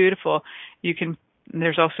beautiful.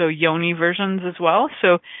 There's also yoni versions as well,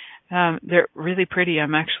 so they're really pretty.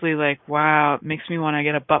 I'm actually like, wow, it makes me want to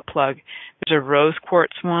get a butt plug. There's a rose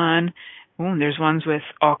quartz one. Ooh, there's ones with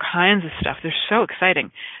all kinds of stuff. They're so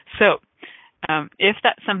exciting. So if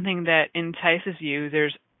that's something that entices you,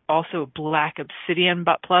 there's also a black obsidian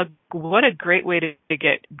butt plug. What a great way to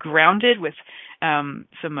get grounded with some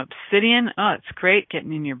obsidian. Oh, it's great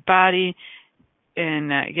getting in your body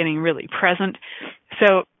and getting really present.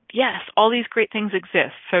 So yes, all these great things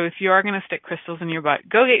exist. So if you are going to stick crystals in your butt,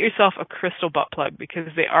 go get yourself a crystal butt plug, because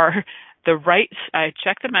they are the right, I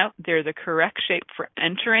checked them out, they're the correct shape for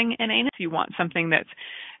entering an anus. You want something that's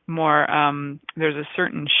more, there's a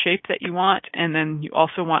certain shape that you want, and then you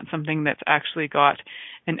also want something that's actually got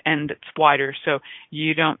an end that's wider, so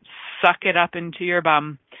you don't suck it up into your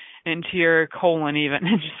bum, into your colon even,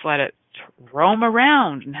 and just let it roam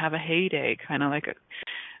around and have a heyday, kind of like a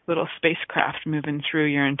little spacecraft moving through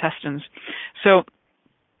your intestines. So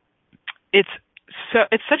it's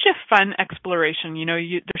such a fun exploration.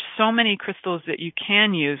 There's so many crystals that you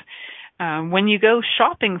can use. When you go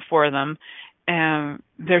shopping for them,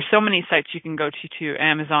 there's so many sites you can go to.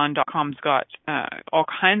 Amazon.com's got all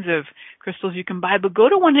kinds of crystals you can buy, but go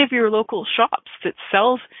to one of your local shops that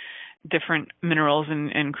sells different minerals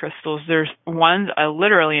and crystals. There's ones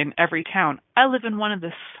literally in every town. I live in one of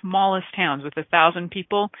the smallest towns with 1,000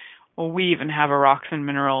 people. Well, we even have a rocks and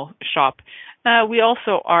mineral shop. We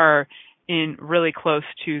also are in really close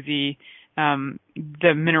to the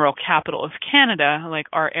mineral capital of Canada. Like,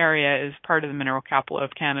 our area is part of the mineral capital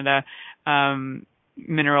of Canada,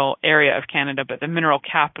 mineral area of Canada, but the mineral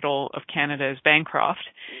capital of Canada is Bancroft,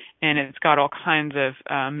 and it's got all kinds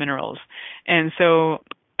of minerals. And so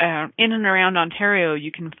in and around Ontario,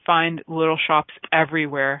 you can find little shops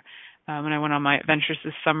everywhere. When I went on my adventures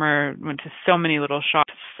this summer, went to so many little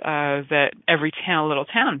shops that every little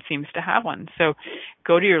town seems to have one. So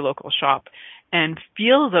go to your local shop and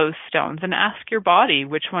feel those stones and ask your body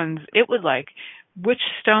which ones it would like. Which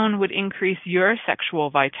stone would increase your sexual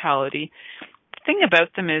vitality? The thing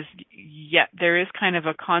about them is, there is kind of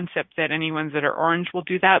a concept that any ones that are orange will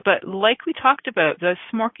do that, but like we talked about, the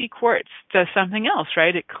smoky quartz does something else,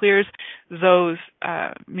 right? It clears those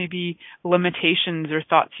maybe limitations or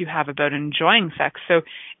thoughts you have about enjoying sex. So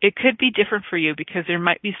it could be different for you, because there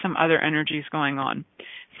might be some other energies going on,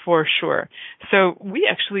 for sure. So we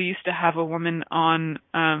actually used to have a woman on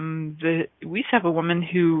we used to have a woman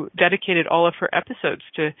who dedicated all of her episodes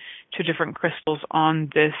to different crystals on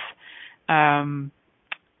this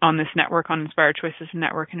network, on Inspired Choices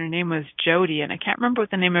Network, and her name was Jody, and I can't remember what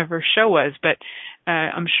the name of her show was, but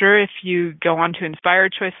I'm sure if you go on to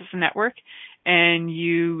Inspired Choices Network and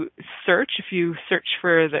you search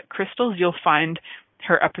for the crystals, you'll find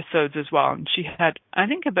her episodes as well. And she had, I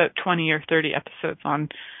think, about 20 or 30 episodes on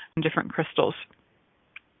different crystals.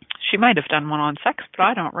 She might have done one on sex, but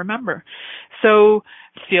I don't remember. So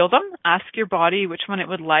feel them, ask your body which one it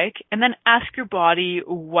would like, and then ask your body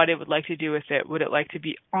what it would like to do with it. Would it like to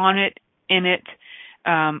be on it, in it,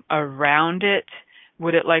 around it?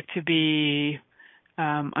 Would it like to be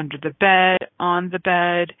under the bed, on the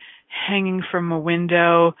bed, hanging from a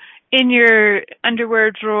window, in your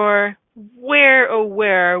underwear drawer?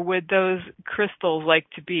 Where would those crystals like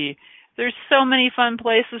to be? There's so many fun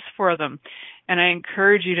places for them. And I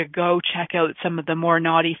encourage you to go check out some of the more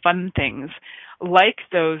naughty fun things, like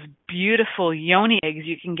those beautiful yoni eggs.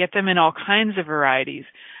 You can get them in all kinds of varieties.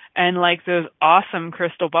 And like those awesome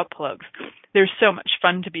crystal butt plugs. There's so much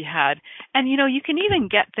fun to be had. And, you can even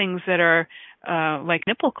get things that are like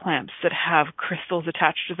nipple clamps that have crystals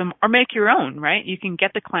attached to them, or make your own, right? You can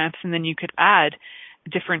get the clamps, and then you could add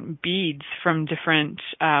different beads from different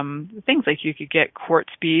things. Like, you could get quartz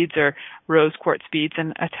beads or rose quartz beads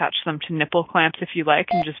and attach them to nipple clamps if you like,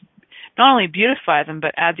 and just not only beautify them,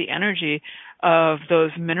 but add the energy of those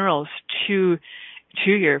minerals to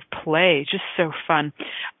your play. Just so fun.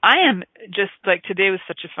 I am just like, today was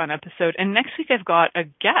such a fun episode, and next week I've got a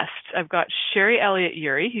guest. I've got Sherry Elliott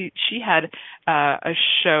Urey. She had a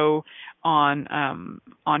show on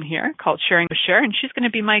here called Sharing with Cher, and she's going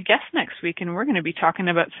to be my guest next week, and we're going to be talking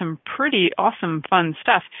about some pretty awesome, fun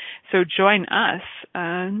stuff. So join us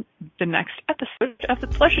the next episode of The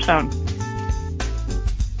Pleasure Zone.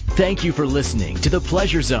 Thank you for listening to The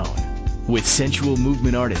Pleasure Zone with sensual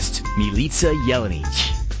movement artist Milica Jelenic.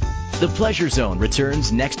 The Pleasure Zone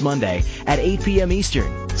returns next Monday at 8 p.m.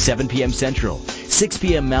 Eastern, 7 p.m. Central, 6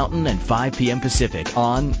 p.m. Mountain, and 5 p.m. Pacific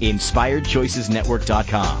on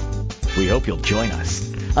InspiredChoicesNetwork.com. We hope you'll join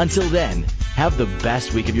us. Until then, have the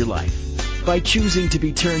best week of your life by choosing to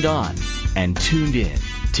be turned on and tuned in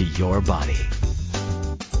to your body.